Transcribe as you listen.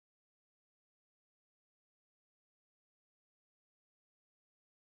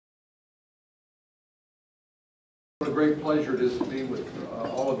What a great pleasure it is to be with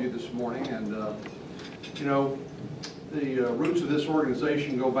all of you this morning. And you know, the roots of this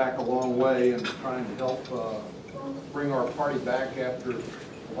organization go back a long way in trying to help bring our party back after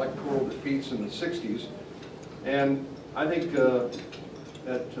electoral defeats in the 60s. And I think that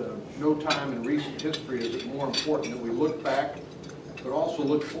no time in recent history is it more important that we look back, but also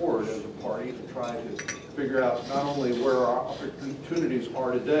look forward as a party to try to figure out not only where our opportunities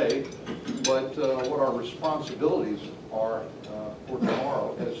are today, but what our responsibilities are for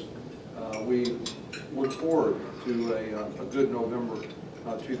tomorrow as we look forward to a good November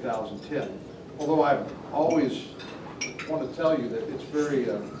 2010. Although I always want to tell you that it's very,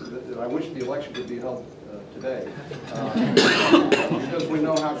 that I wish the election could be held today, because we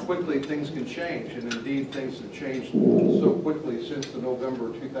know how quickly things can change, and indeed things have changed so quickly since the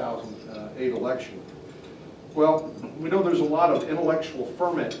November 2008 election. Well, we know there's a lot of intellectual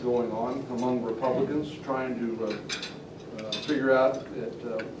ferment going on among Republicans trying to figure out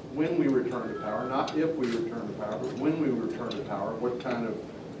that when we return to power, not if we return to power, but when we return to power, what kind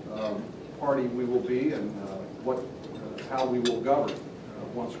of party we will be and how we will govern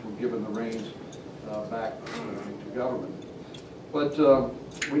once we're given the reins back to government. But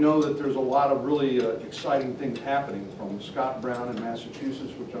we know that there's a lot of really exciting things happening, from Scott Brown in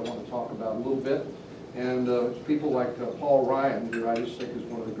Massachusetts, which I want to talk about a little bit, and people like Paul Ryan, who I just think is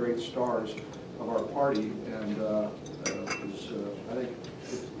one of the great stars of our party, and I think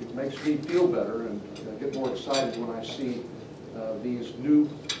it makes me feel better and get more excited when I see these new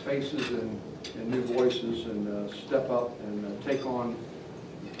faces and new voices and step up and take on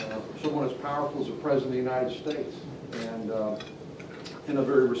someone as powerful as the President of the United States, and in a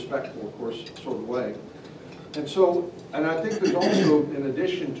very respectful, of course, sort of way. And so, and I think there's also, in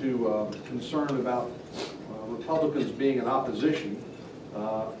addition to concern about Republicans being in opposition,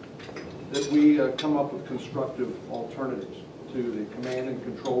 that we come up with constructive alternatives to the command and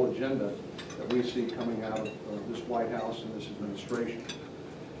control agenda that we see coming out of this White House and this administration.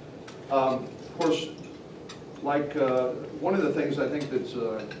 Of course, like one of the things I think that's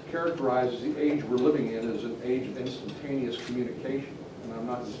characterizes the age we're living in is an age of instantaneous communication. And I'm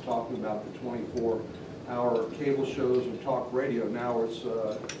not just talking about the 24-hour cable shows and talk radio. Now it's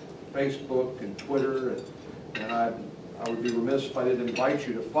Facebook and Twitter, and I would be remiss if I didn't invite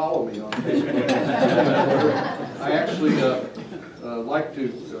you to follow me on Facebook. I actually like to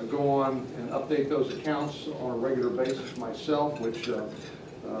go on and update those accounts on a regular basis myself, which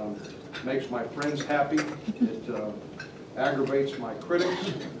makes my friends happy, it aggravates my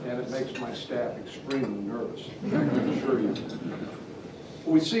critics, and it makes my staff extremely nervous, I can assure you.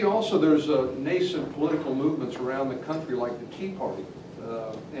 We see also there's nascent political movements around the country, like the Tea Party,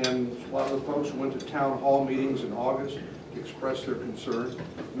 and a lot of the folks who went to town hall meetings in August expressed their concerns.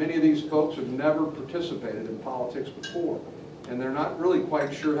 Many of these folks have never participated in politics before, and they're not really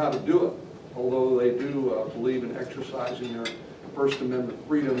quite sure how to do it, although they do believe in exercising their First Amendment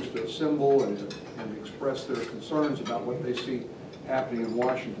freedoms to assemble and express their concerns about what they see happening in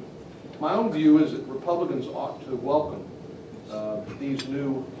Washington. My own view is that Republicans ought to welcome these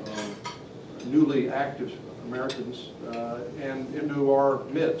newly active Americans and into our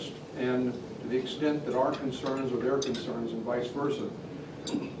midst, and to the extent that our concerns are their concerns and vice versa,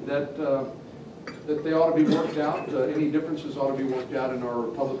 that they ought to be worked out, any differences ought to be worked out in our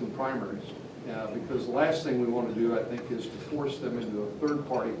Republican primaries. Because the last thing we want to do, I think, is to force them into a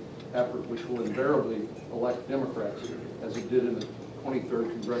third-party effort which will invariably elect Democrats, as it did in the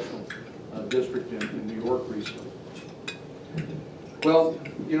 23rd Congressional District in New York recently. Well,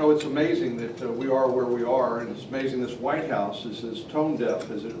 you know, it's amazing that we are where we are, and it's amazing this White House is as tone-deaf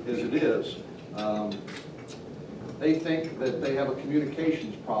as it is. They think that they have a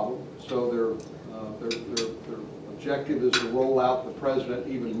communications problem, so their objective is to roll out the president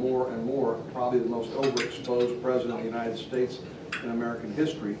even more and more, probably the most overexposed president of the United States in American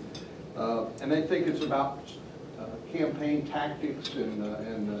history. And they think it's about campaign tactics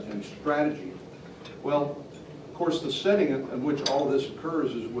and strategy. Well, of course, the setting in which all this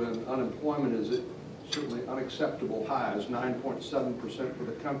occurs is when unemployment is at certainly unacceptable highs, 9.7% for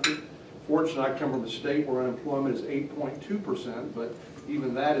the country. Fortunately, I come from a state where unemployment is 8.2%, but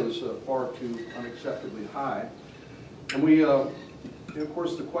even that is far too unacceptably high. And we, of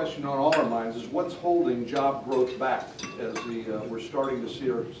course, the question on all our minds is what's holding job growth back as we're starting to see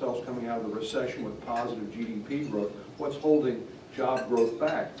ourselves coming out of the recession with positive GDP growth. What's holding job growth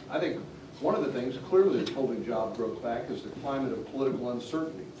back? I think one of the things clearly that's holding job growth back is the climate of political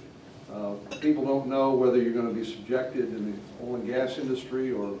uncertainty. People don't know whether you're going to be subjected in the oil and gas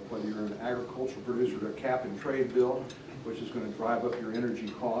industry or whether you're an agricultural producer to a cap and trade bill, which is going to drive up your energy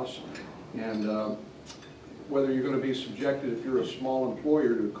costs. And whether you're going to be subjected, if you're a small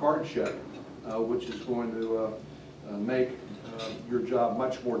employer, to a card check, which is going to make your job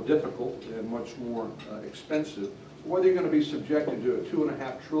much more difficult and much more expensive, whether you're going to be subjected to a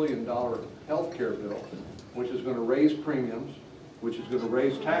 $2.5 trillion health care bill, which is going to raise premiums, which is going to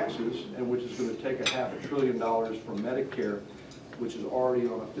raise taxes, and which is going to take $500 billion from Medicare, which is already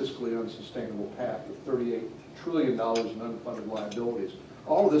on a fiscally unsustainable path with $38 trillion in unfunded liabilities.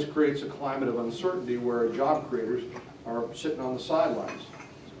 All of this creates a climate of uncertainty where job creators are sitting on the sidelines,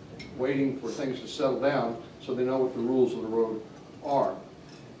 waiting for things to settle down so they know what the rules of the road are.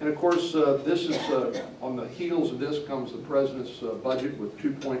 And of course, this is on the heels of this comes the president's budget with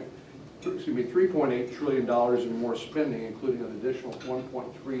 $3.8 trillion in more spending, including an additional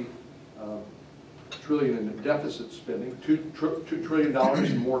 $1.3 trillion in deficit spending, $2 trillion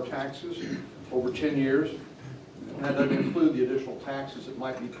in more taxes over 10 years. And that doesn't include the additional taxes that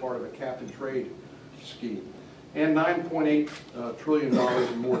might be part of a cap-and-trade scheme. And $9.8 trillion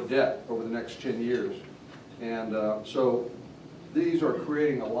in more debt over the next 10 years. And so these are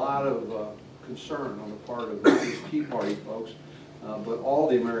creating a lot of concern on the part of not just Tea Party folks, but all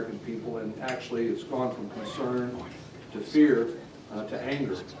the American people. And actually it's gone from concern to fear to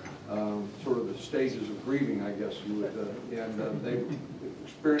anger. Sort of the stages of grieving, I guess you would. And they're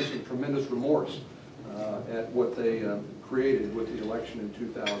experiencing tremendous remorse at what they created with the election in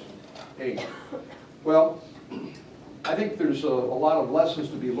 2008. Well, I think there's a lot of lessons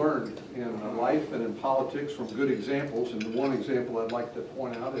to be learned in life and in politics from good examples, and the one example I'd like to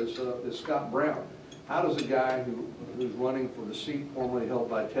point out is Scott Brown. How does a guy who's running for the seat formerly held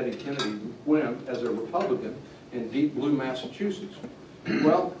by Teddy Kennedy win as a Republican in deep blue Massachusetts?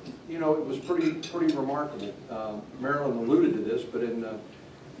 Well, you know, it was pretty remarkable. Marilyn alluded to this, but in the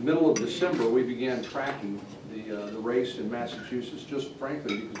middle of December, we began tracking the race in Massachusetts, just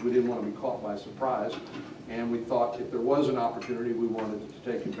frankly because we didn't want to be caught by surprise, and we thought if there was an opportunity, we wanted to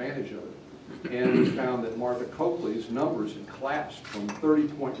take advantage of it. And we found that Martha Coakley's numbers had collapsed from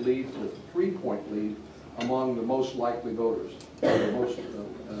 30-point lead to 3-point lead among the most likely voters, the most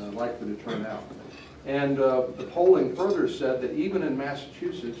likely to turn out. And the polling further said that even in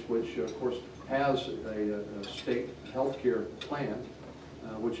Massachusetts, which of course has a state health care plan,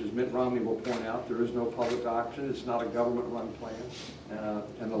 which as Mitt Romney will point out, there is no public option, it's not a government-run plan,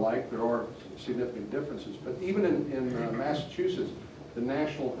 and the like. There are significant differences. But even in Massachusetts, the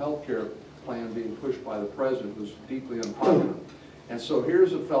national health care plan being pushed by the president was deeply unpopular. And so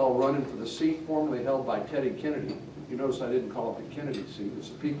here's a fellow running for the seat formerly held by Teddy Kennedy. You notice I didn't call it the Kennedy seat, it's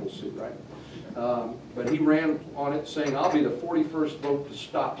the people's seat, right? But he ran on it saying, I'll be the 41st vote to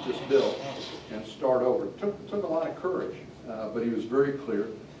stop this bill and start over. It took a lot of courage, but he was very clear.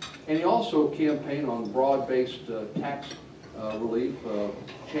 And he also campaigned on broad-based tax relief,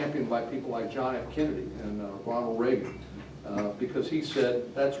 championed by people like John F. Kennedy and Ronald Reagan, because he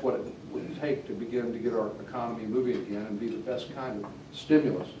said that's what it would take to begin to get our economy moving again and be the best kind of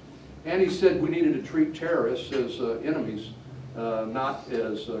stimulus. And he said we needed to treat terrorists as enemies, not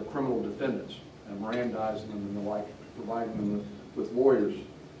as criminal defendants, and Mirandizing them and the like, providing them with lawyers.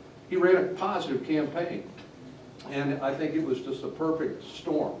 He ran a positive campaign, and I think it was just a perfect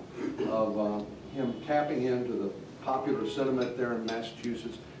storm of him tapping into the popular sentiment there in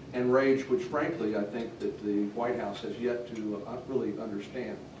Massachusetts and rage, which frankly I think that the White House has yet to really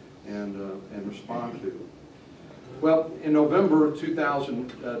understand and respond to. Well, in November of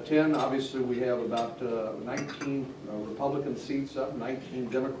 2010, obviously we have about 19 Republican seats up, 19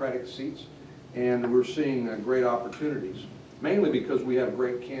 Democratic seats, and we're seeing great opportunities, mainly because we have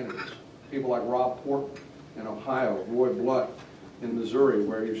great candidates. People like Rob Portman in Ohio, Roy Blunt in Missouri,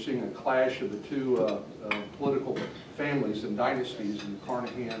 where you're seeing a clash of the two political families and dynasties in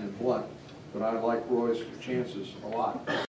Carnahan and Blunt. But I like Roy's chances a lot.